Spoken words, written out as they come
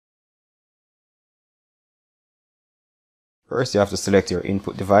First, you have to select your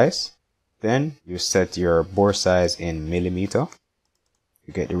input device. Then you set your bore size in millimeter.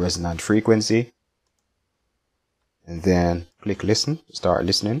 You get the resonant frequency. And then click listen, start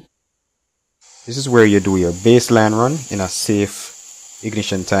listening. This is where you do your baseline run in a safe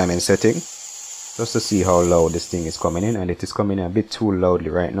ignition timing setting, just to see how loud this thing is coming in, and it is coming in a bit too loudly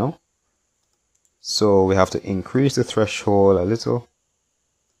right now. So we have to increase the threshold a little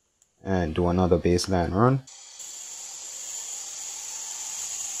and do another baseline run.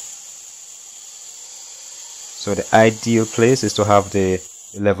 So the ideal place is to have the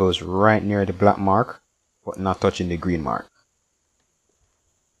levels right near the black mark, but not touching the green mark.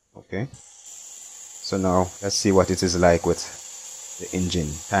 Okay. So now let's see what it is like with the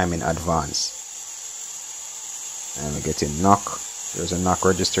engine timing advance. And we're getting knock. There's a knock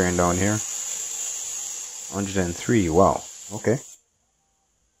registering down here. 103. Wow. Okay.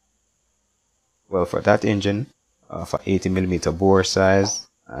 Well, for that engine, for 80mm bore size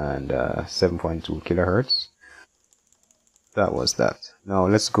and 7.2 kilohertz, that was that. Now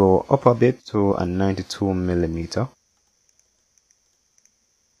let's go up a bit to a 92mm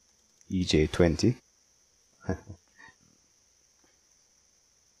EJ20.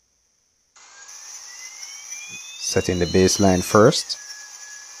 Setting the baseline first.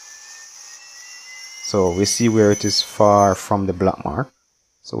 So we see where it is far from the black mark.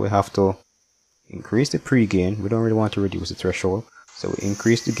 So we have to increase the pre-gain. We don't really want to reduce the threshold. So we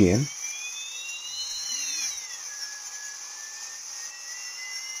increase the gain.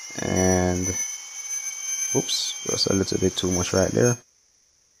 And oops, just a little bit too much right there.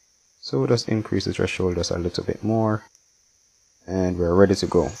 So we'll just increase the threshold just a little bit more. And we're ready to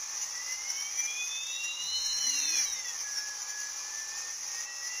go.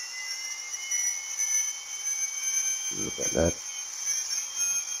 Look at that.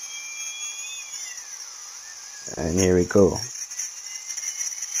 And here we go.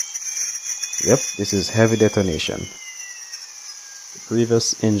 Yep, this is heavy detonation. The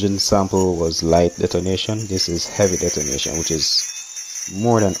previous engine sample was light detonation. This is heavy detonation, which is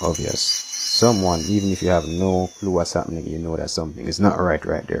more than obvious. Someone, even if you have no clue what's happening, you know that something is not right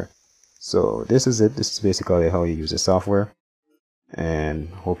there. So this is it. This is basically how you use the software. And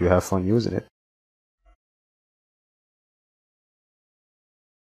hope you have fun using it.